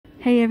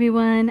Hey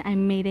everyone, I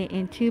made it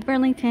into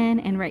Burlington,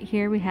 and right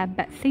here we have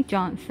Betsy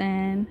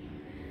Johnson.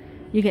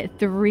 You get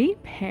 3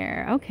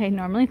 pair. Okay,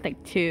 normally it's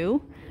like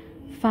 2.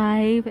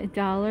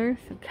 $5.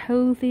 So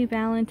cozy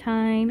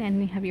Valentine, and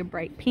you have your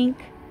bright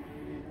pink.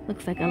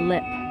 Looks like a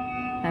lip.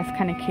 That's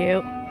kind of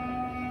cute.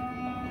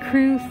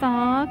 Crew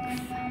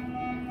socks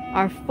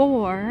are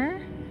 4.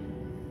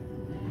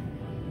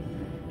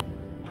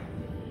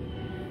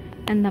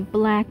 And the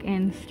black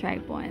and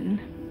stripe one.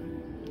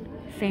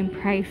 Same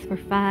price for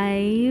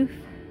 5.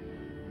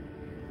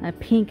 A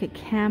pink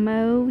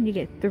camo, you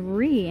get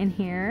 3 in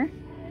here.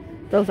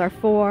 Those are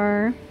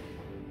 4.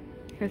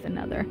 Here's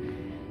another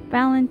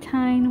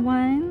Valentine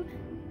one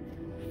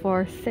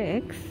for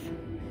 6.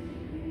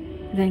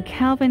 Then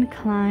Calvin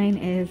Klein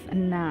is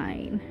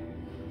 9.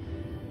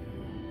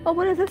 Oh,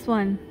 what is this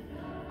one?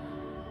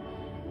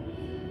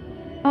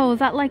 Oh, is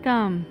that like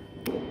the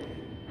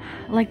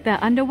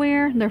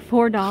underwear? They're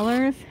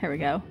 $4. Here we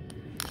go.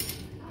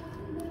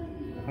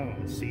 Oh,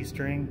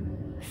 C-string?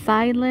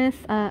 Sideless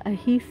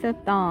adhesive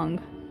thong.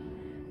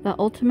 The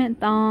ultimate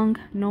thong.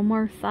 No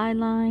more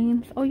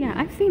sidelines. Oh yeah,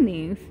 I've seen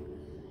these.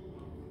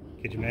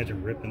 Could you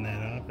imagine ripping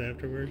that off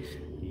afterwards?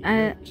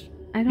 I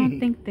don't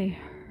think they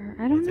hurt.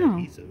 I don't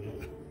know.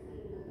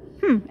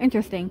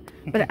 Interesting.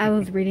 But I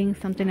was reading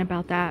something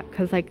about that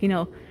because, like, you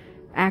know,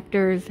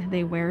 actors,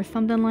 they wear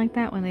something like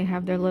that when they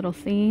have their little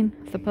scene,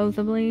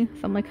 supposedly.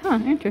 So I'm like, huh,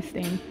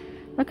 interesting.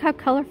 Look how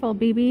colorful,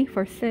 BB,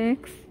 for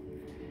 6.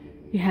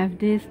 You have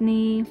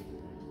Disney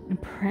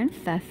and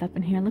Princess up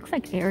in here. Looks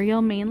like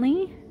Ariel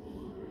mainly.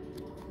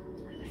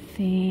 Let's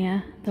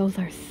see, those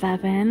are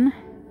 7.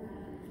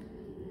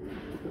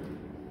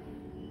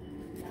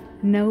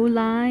 No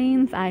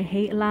lines. I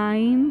hate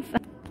lines.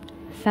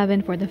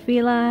 7 for the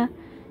Fila.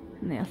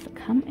 And they also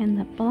come in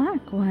the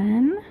black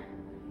one.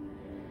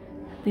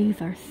 These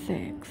are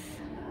 6.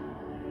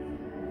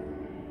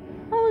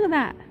 Oh, look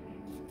at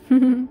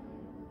that.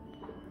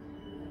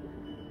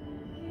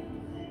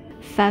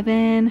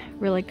 7,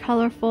 really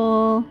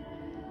colorful,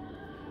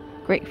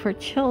 great for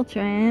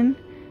children.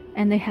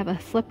 And they have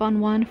a slip-on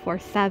one for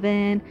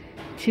 7,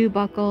 2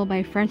 buckle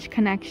by French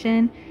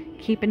Connection.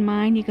 Keep in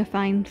mind you can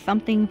find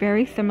something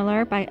very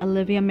similar by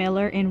Olivia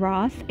Miller in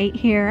Ross, 8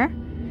 here,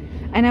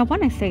 and I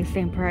want to say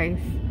same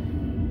price.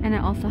 And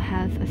it also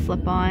has a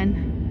slip-on.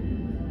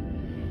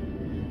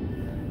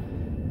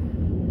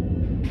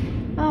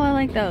 Oh, I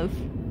like those.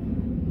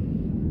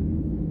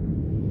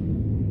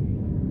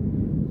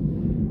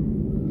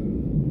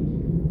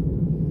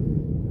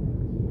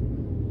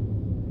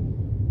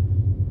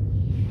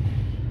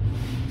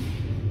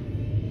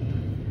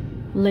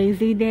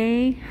 Lazy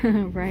day,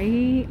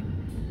 right?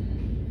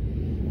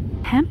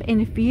 Hemp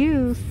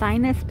infused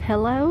sinus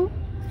pillow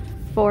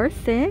for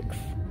 6.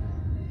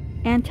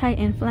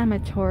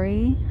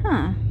 Anti-inflammatory,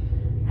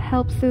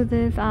 helps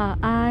soothes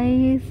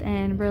eyes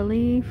and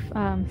relief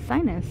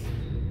sinus.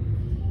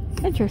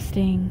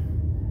 Interesting.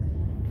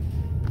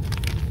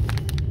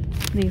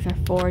 These are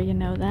 4, you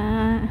know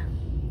that.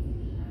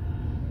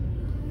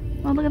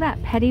 Oh, look at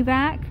that,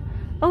 Pedivac.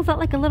 Oh, is that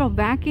like a little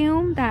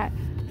vacuum that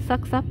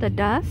sucks up the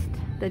dust?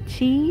 The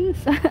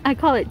cheese? I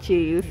call it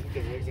cheese.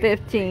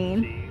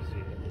 15.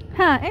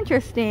 Huh,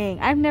 interesting.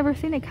 I've never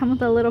seen it come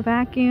with a little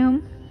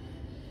vacuum.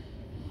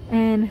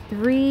 And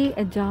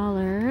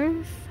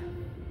 $3.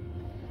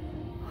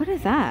 What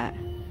is that?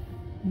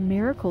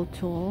 Miracle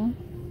Tool.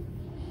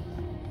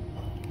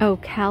 Oh,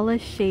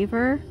 callus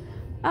shaver.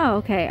 Oh,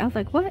 okay. I was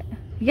like, what?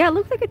 Yeah, it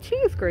looks like a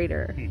cheese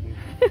grater.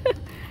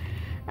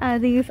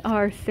 These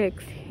are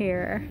 6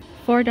 here.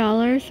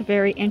 $4.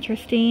 Very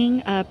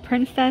interesting.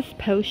 Princess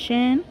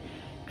Potion.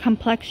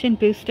 Complexion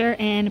booster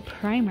and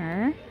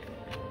primer.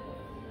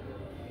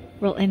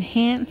 Will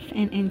enhance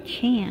and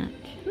enchant.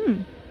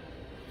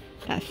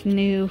 That's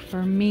new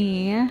for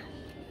me. It's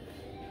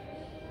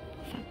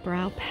a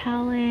brow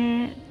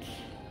palette.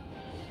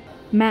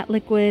 Matte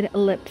liquid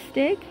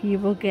lipstick. You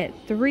will get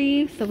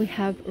 3. So we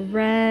have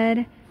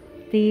red.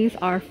 These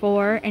are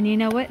 4. And you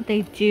know what?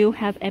 They do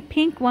have a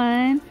pink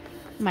one.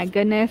 My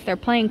goodness, they're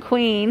playing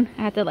Queen.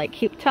 I have to like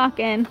keep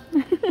talking.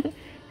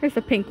 Here's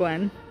a pink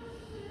one.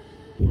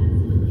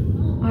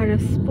 Art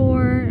of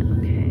Sport.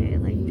 Okay,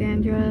 like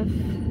dandruff.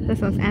 This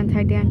one's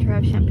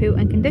anti-dandruff shampoo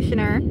and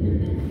conditioner.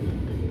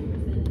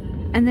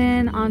 And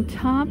then on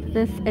top,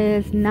 this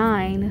is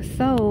 9.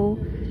 So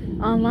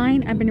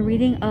online, I've been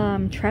reading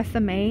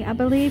Tresemme, I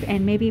believe,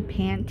 and maybe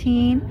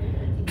Pantene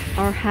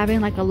are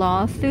having like a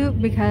lawsuit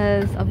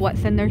because of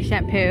what's in their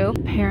shampoo.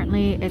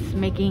 Apparently, it's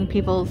making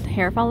people's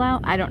hair fall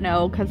out. I don't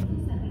know, because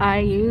I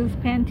use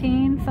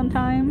Pantene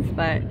sometimes,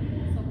 but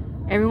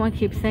everyone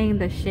keeps saying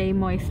the Shea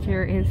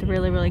Moisture is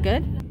really, really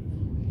good.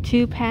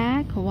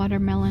 2-pack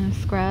watermelon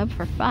scrub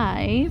for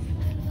 5.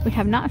 We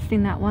have not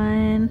seen that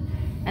one.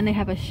 And they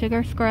have a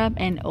sugar scrub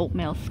and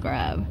oatmeal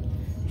scrub.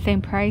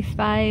 Same price,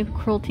 5.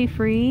 Cruelty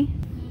free.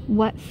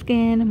 Wet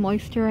skin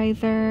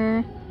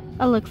moisturizer.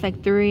 It looks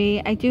like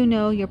 3. I do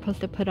know you're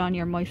supposed to put on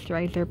your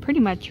moisturizer pretty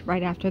much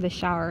right after the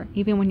shower,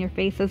 even when your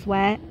face is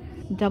wet.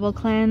 Double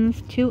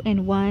cleanse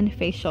 2-in-1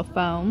 facial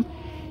foam.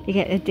 You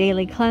get a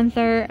daily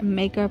cleanser,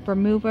 makeup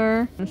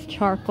remover, it's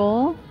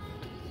charcoal.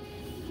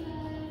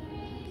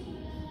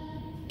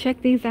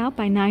 Check these out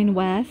by 9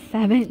 West,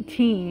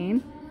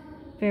 17.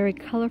 Very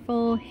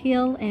colorful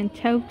heel and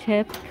toe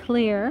tip,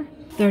 clear.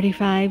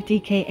 35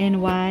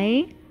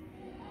 DKNY.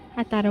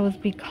 I thought it was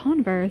be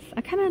Converse. I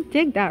kind of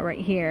dig that right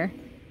here.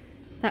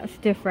 That's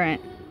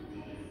different.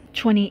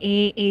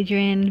 28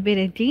 Adrian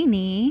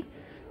Vittadini.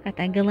 Got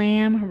that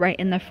glam right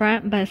in the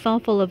front, but it's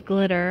all full of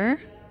glitter.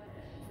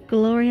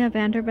 Gloria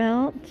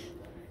Vanderbilt.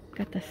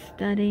 Got the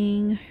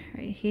studding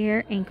right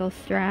here, ankle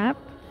strap.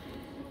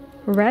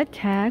 Red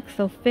tag,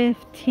 so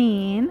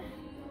 15.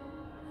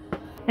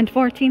 And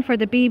 14 for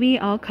the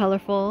BB, all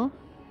colorful.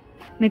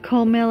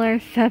 Nicole Miller,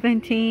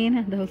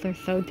 17. Those are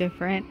so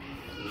different.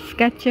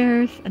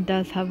 Skechers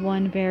does have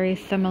one very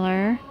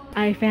similar.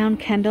 I found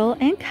Kendall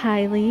and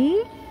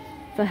Kylie.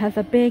 So it has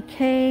a big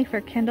K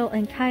for Kendall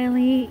and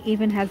Kylie.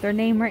 Even has their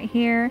name right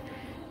here.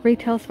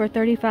 Retails for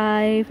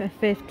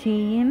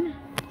 $35.15.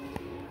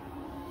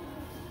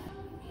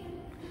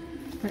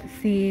 Let's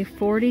see,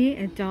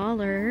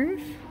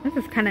 $40. This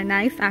is kind of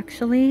nice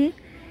actually.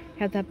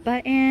 Have the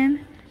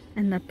button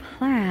and the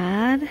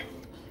plaid.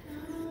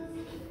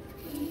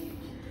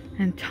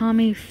 And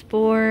Tommy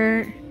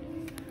Sport.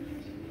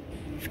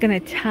 It's gonna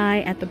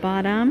tie at the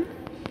bottom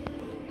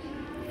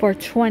for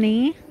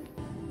 $20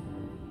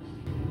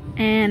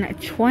 and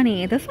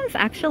 $20. This one's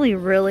actually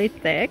really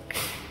thick.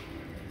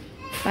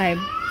 By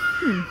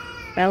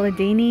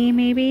Belladini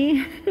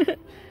maybe.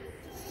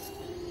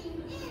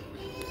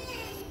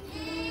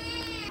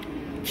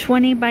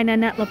 $20 by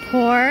Nanette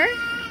Lepore.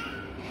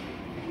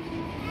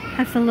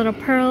 Has some little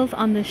pearls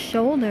on the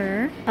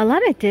shoulder. A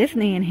lot of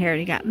Disney in here.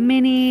 You got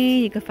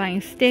Minnie. You can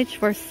find Stitch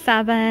for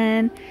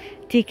 $7.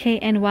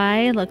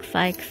 DKNY looks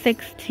like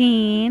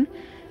 16.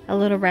 A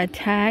little red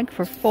tag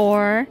for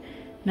 $4.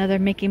 Another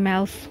Mickey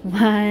Mouse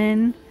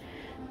one.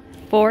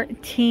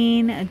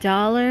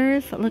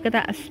 $14. Look at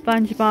that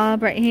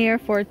SpongeBob right here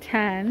for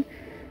 $10.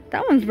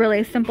 That one's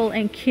really simple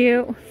and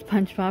cute.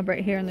 SpongeBob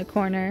right here in the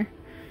corner.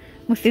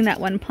 We've seen that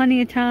one plenty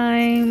of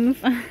times.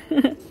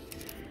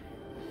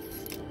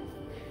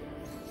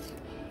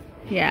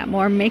 Yeah,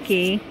 more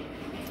Mickey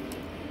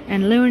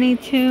and Looney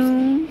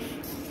Tunes.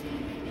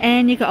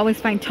 And you can always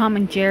find Tom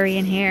and Jerry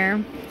in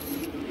here.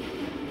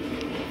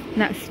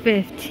 That's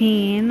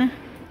 15.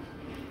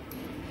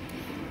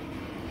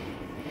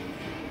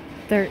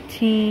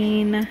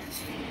 13.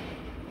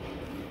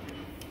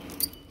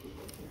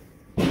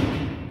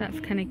 That's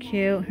kind of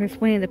cute. Here's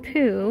Winnie the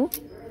Pooh.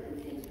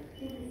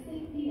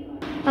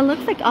 It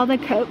looks like all the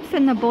coats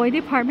in the boy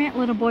department,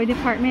 little boy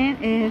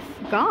department, is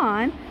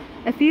gone.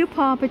 A few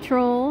Paw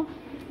Patrol.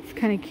 It's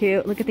kind of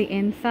cute. Look at the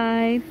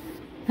inside.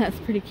 That's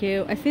pretty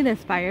cute. I see the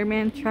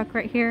Spider-Man truck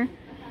right here.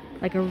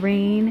 Like a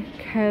rain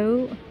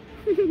coat.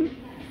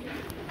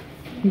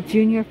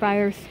 Junior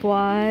Fire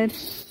Squad.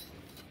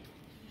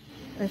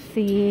 Let's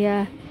see.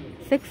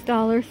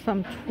 $6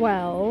 from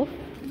 $12.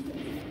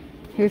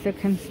 Here's a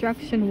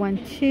construction one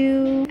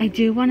too. I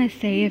do want to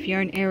say, if you're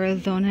in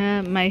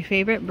Arizona, my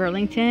favorite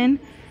Burlington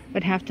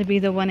would have to be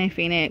the one in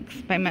Phoenix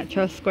by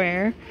Metro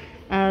Square.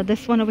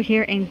 This one over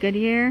here in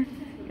Goodyear,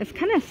 it's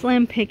kind of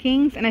slim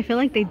pickings, and I feel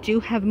like they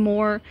do have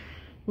more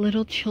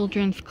little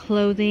children's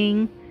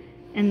clothing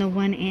than the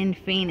one in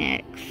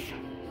Phoenix.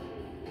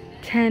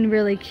 10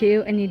 really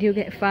cute, and you do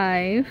get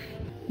 5.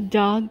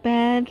 Dog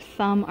bed,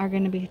 some are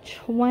going to be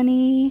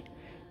 20.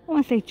 I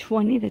want to say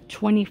 20 to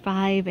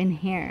 25 in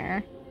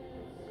here.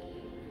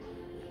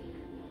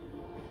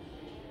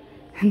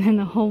 And then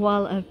a whole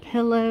wall of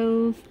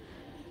pillows.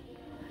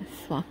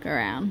 Let's walk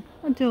around.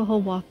 I'll do a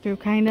whole walkthrough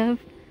kind of.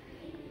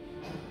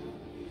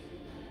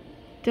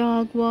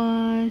 Dog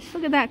wash.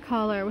 Look at that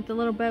collar with the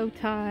little bow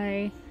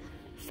tie.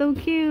 So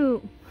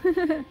cute.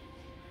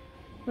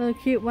 Little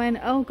cute one.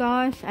 Oh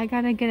gosh, I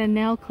gotta get a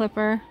nail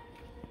clipper.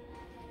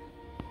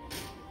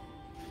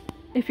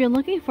 If you're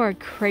looking for a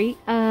crate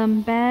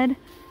bed,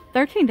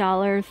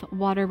 $13,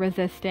 water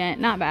resistant.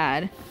 Not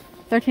bad.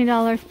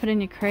 $13, put in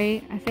your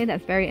crate. I say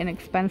that's very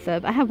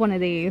inexpensive. I have one of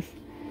these.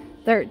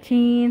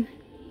 13.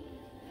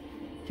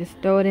 Just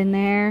throw it in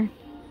there.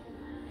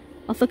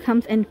 Also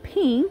comes in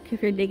pink,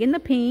 if you're digging the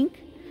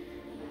pink.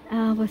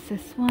 What's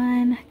this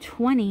one?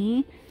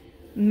 20.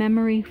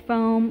 Memory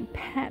foam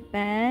pet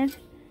bed.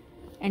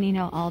 And you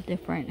know, all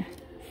different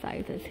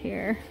sizes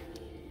here.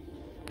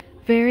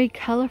 Very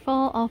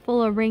colorful, all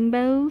full of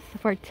rainbows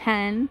for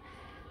 10.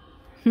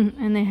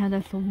 And they have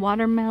this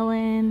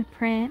watermelon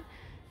print.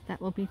 That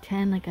will be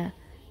 10, like a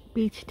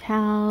beach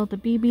towel, the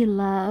BB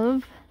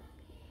Love.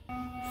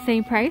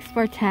 Same price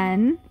for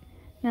 10.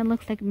 That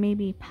looks like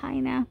maybe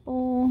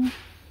pineapple.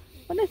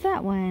 What is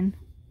that one?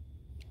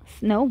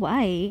 Snow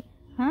White,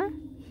 huh?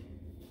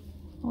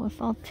 Oh, it's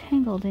all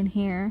tangled in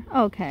here.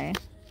 Okay.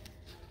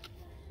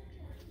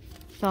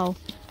 So,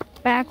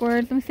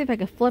 backwards. Let me see if I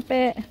can flip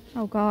it.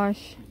 Oh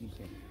gosh.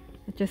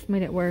 It just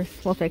made it worse.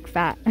 We'll fix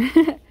that.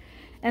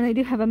 And they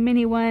do have a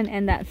mini one,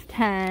 and that's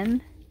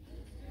 10.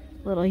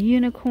 Little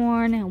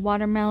unicorn and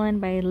watermelon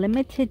by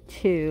Limited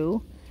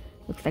 2.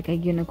 Looks like a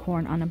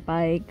unicorn on a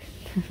bike.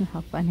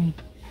 How funny.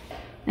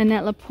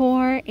 Nanette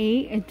Lepore,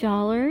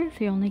 $8.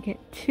 You only get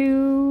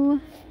 2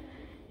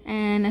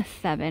 and a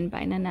 7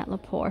 by Nanette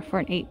Lepore for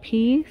an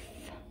 8-piece.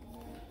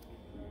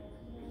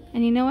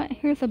 And you know what?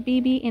 Here's a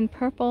BB in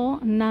purple,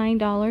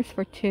 $9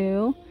 for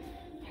 2.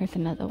 Here's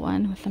another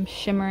one with some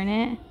shimmer in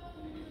it.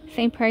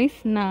 Same price,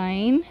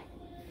 $9.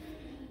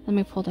 Let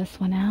me pull this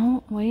one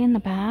out. Way in the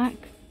back.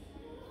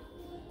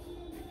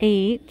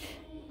 8.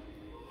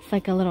 It's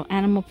like a little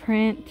animal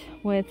print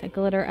with a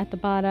glitter at the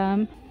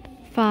bottom.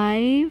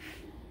 5.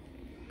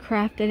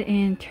 Crafted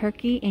in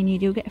Turkey, and you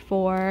do get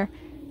 4.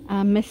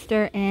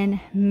 Mr. and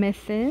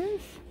Mrs.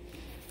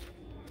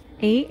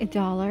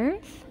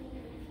 $8.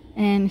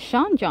 And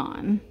Sean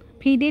John,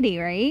 P. Diddy,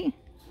 right?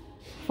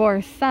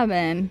 For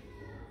 7.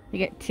 You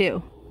get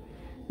 2.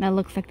 Now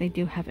looks like they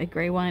do have a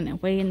gray one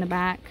way in the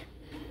back.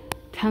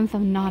 Tons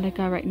of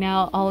Nautica right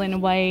now, all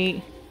in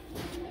white.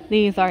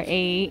 These are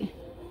 8.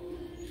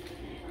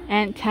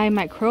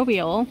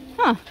 Antimicrobial,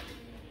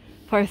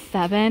 for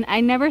 7.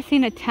 I never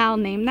seen a towel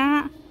named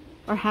that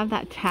or have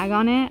that tag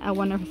on it. I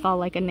wonder if it's all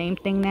like a name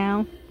thing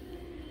now.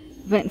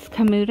 Vince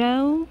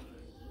Camuto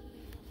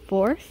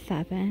for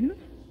 7.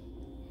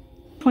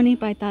 20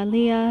 by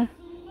Thalia,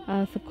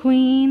 the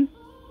Queen.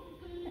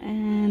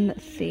 And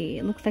let's see,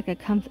 it looks like it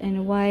comes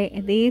in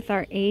white. These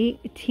are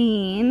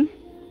 18.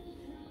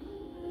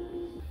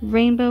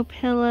 Rainbow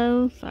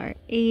pillows are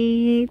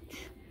 8.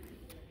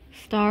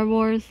 Star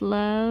Wars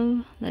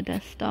Love, the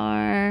Death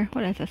Star.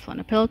 What is this one?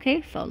 A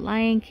pillowcase? So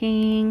Lion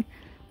King.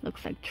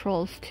 Looks like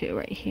Trolls 2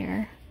 right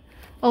here.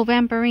 Oh,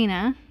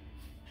 Vampirina.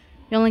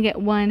 You only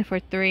get 1 for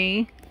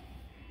 3.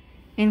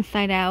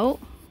 Inside Out.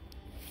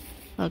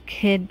 Little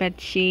kid bed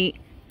sheet.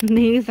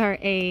 These are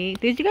 8.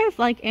 Did you guys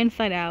like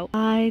Inside Out?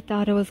 I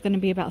thought it was going to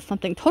be about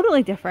something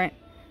totally different.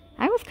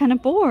 I was kind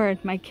of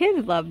bored. My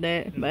kids loved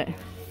it, but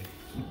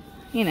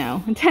you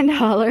know,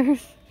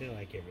 $10. They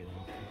like everything.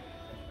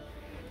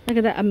 Look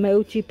at that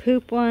emoji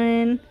poop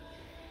one.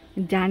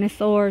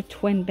 Dinosaur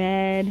twin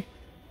bed,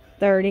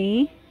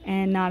 30.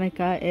 And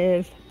Nautica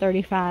is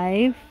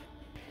 35.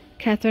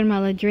 Catherine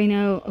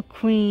Maladrino, a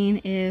Queen,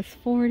 is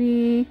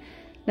 40.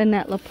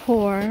 Nanette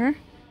Lepore,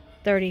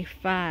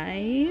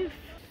 35.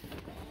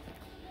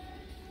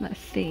 Let's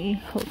see.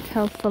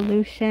 Hotel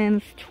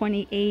Solutions,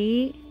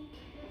 28.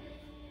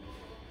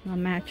 A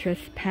mattress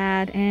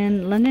pad.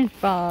 And London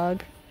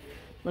Fog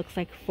looks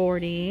like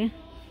 40.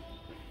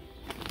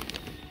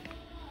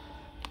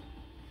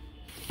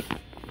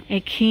 A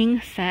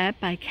king set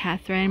by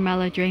Catherine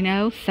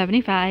Maladrino,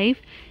 75.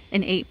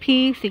 An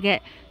 8-piece. You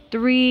get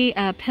 3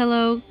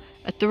 pillow,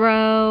 a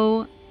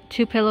throw,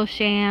 2 pillow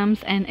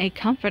shams, and a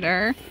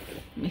comforter.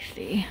 Let me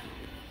see.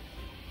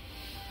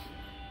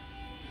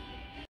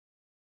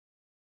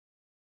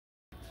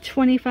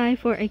 $25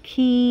 for a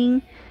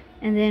king.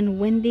 And then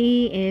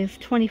Wendy is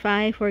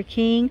 $25 for a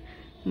king.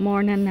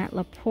 More Nanette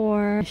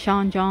Lepore.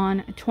 Sean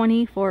John,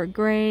 20 for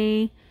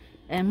gray.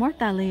 And more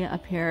Thalia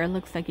up here. It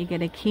looks like you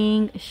get a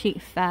king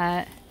sheet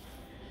set.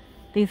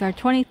 These are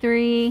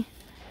 23.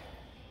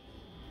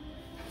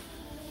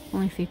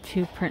 Only see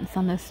 2 prints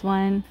on this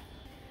one.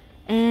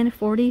 And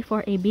 40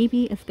 for a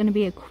BB. It's going to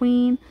be a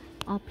queen.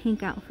 I'll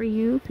pink out for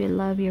you if you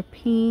love your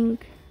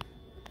pink.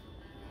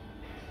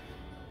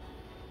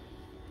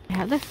 I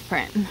have this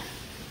print.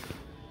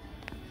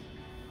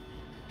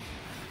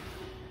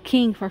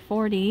 King for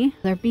 40.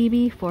 Their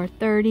BB for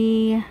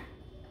 30.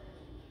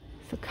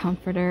 It's a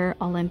comforter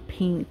all in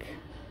pink.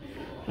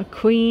 A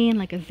queen,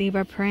 like a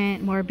zebra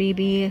print. More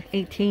BB,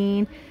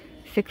 18.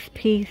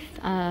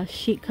 6-piece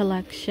sheet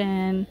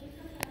collection.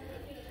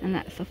 And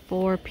that's a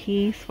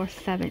 4-piece for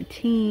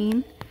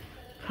 17.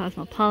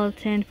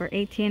 Cosmopolitan for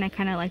 18. I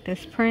kind of like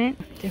this print.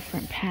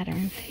 Different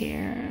patterns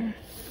here.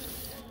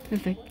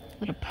 There's a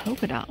little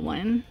polka dot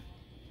one.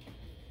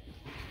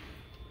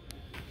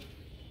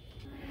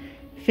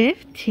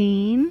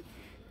 15.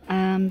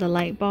 The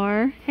light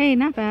bar. Hey,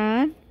 not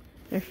bad.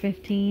 They're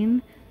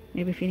 15.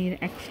 Maybe if you need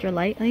an extra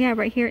light. Oh yeah,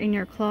 right here in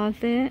your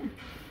closet.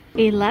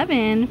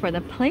 11 for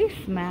the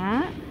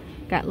placemat.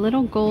 Got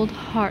little gold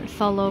hearts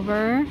all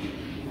over.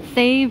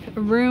 Save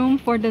room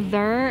for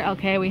dessert.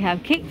 Okay, we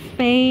have Kate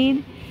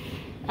Spade.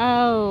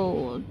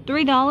 Oh,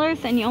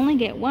 $3 and you only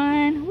get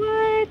 1.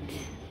 What?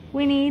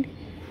 We need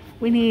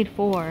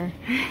 4.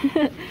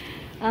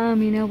 You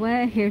know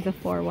what? Here's a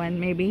 4 one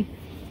maybe.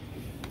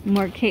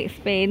 More Kate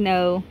Spade.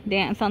 No,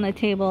 dance on the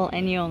table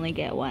and you only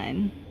get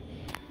 1.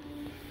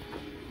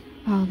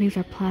 Oh, these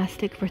are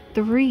plastic for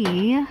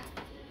 3.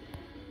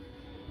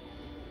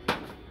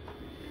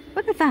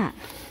 What is that?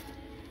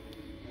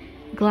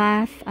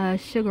 Glass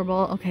sugar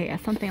bowl. Okay, yeah,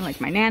 something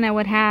like my Nana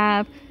would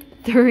have.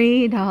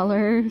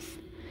 $3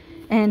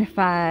 and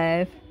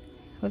 5.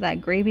 Was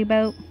that gravy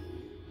boat?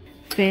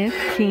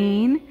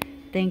 15.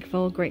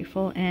 Thankful,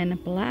 grateful,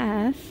 and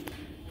blessed.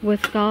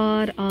 With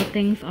God, all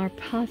things are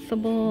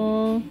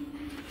possible.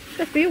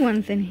 There's a few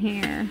ones in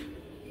here.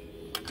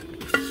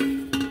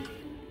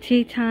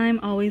 Tea time,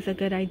 always a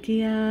good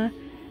idea.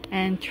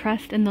 And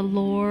trust in the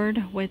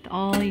Lord with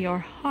all your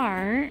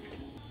heart.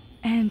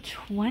 And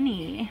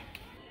 20.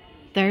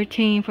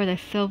 $13 for the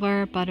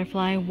silver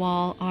butterfly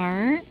wall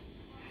art.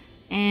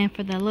 And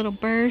for the little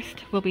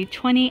burst will be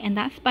 $20, and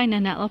that's by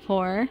Nanette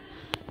Lepore.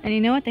 And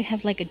you know what? They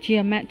have like a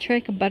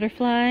geometric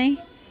butterfly.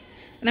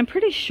 And I'm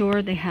pretty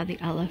sure they have the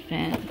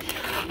elephant.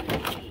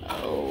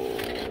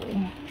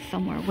 Oh,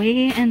 somewhere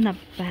way in the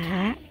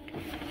back.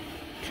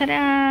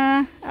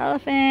 Ta-da!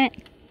 Elephant.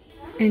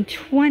 And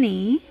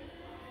 $20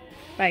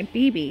 by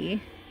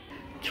BB.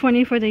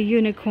 $20 for the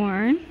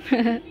unicorn.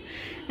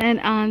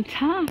 And on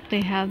top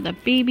they have the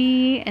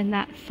BB, and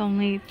that's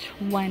only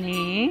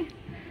 $20.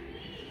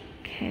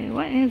 Okay,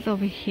 what is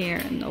over here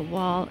in the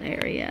wall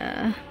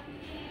area?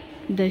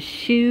 The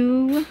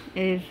shoe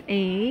is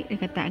 $8. I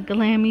got that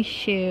glammy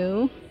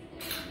shoe.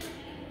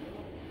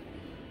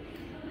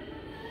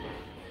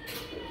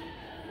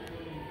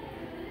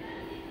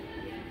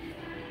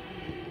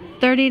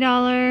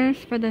 $30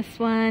 for this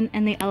one,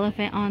 and the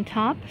elephant on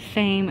top,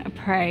 same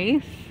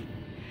price.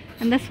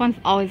 And this one's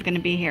always going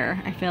to be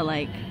here. I feel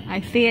like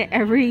I see it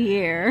every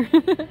year.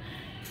 It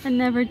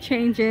never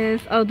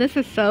changes. Oh, this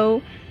is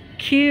so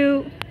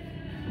cute.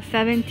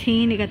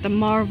 $17. You got the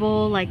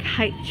Marvel like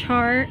height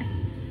chart.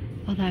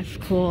 Oh, that's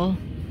cool.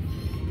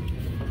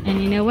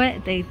 And you know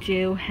what? They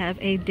do have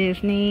a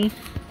Disney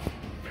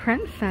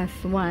princess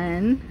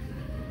one.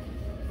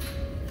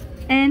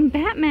 And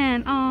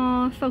Batman.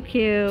 Oh, so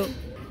cute.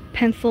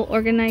 Pencil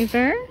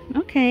organizer.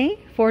 Okay,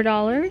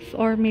 $4.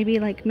 Or maybe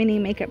like mini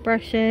makeup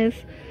brushes.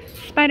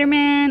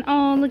 Spider-Man.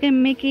 Oh, look at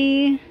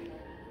Mickey.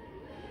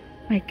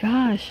 My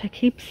gosh, I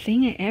keep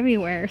seeing it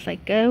everywhere. It's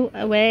like, go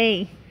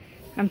away.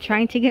 I'm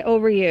trying to get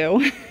over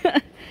you.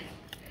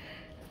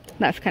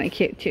 That's kind of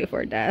cute too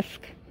for a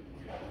desk.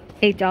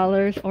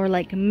 $8. Or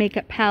like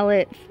makeup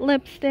palettes,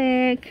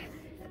 lipstick,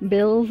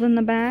 bills in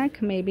the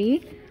back,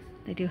 maybe.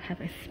 They do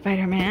have a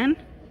Spider-Man.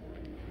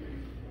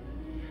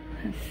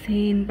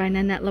 Seen by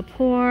Nanette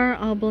Lepore,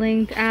 all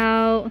blinged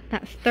out.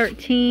 That's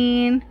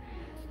 $13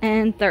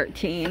 and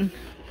 $13.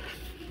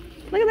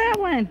 Look at that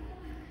one.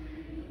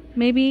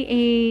 Maybe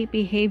a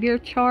behavior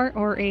chart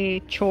or a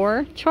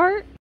chore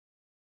chart.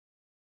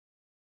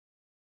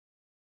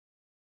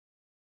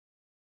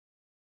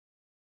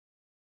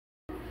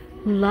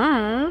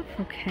 Love,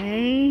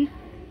 okay.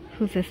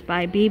 Who's this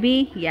by?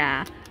 BB?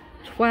 Yeah,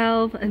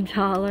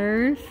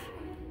 $12.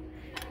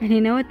 And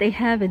you know what? They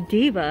have a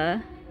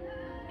diva.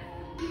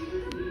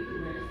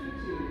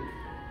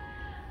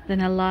 Then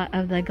a lot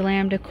of the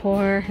glam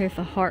decor. Here's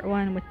a heart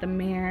one with the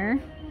mirror.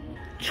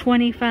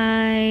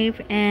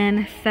 $25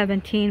 and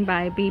 $17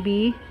 by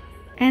BB.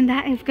 And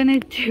that is gonna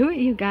do it,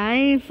 you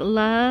guys.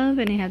 Love.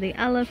 And you have the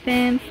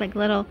elephants, like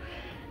little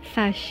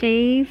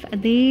sachets.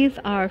 These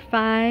are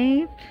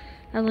 $5.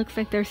 It looks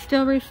like they're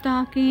still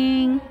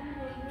restocking.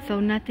 So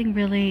nothing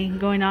really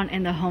going on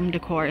in the home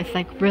decor. It's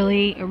like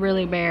really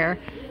bare.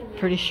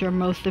 Pretty sure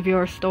most of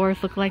your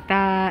stores look like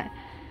that.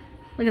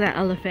 Look at that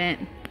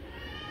elephant.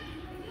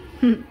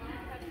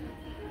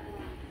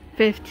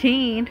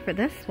 $15 for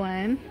this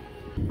one.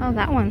 Oh,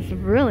 that one's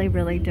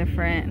really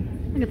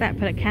different. Look at that.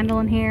 Put a candle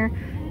in here.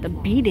 The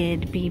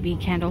beaded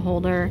BB candle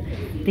holder.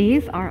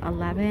 These are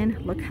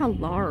 $11. Look how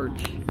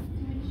large.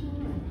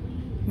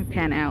 Let me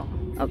pan out.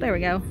 Oh, there we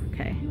go.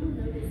 Okay.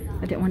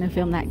 I didn't want to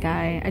film that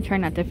guy. I try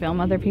not to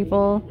film other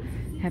people.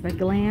 I have a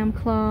glam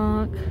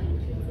clock.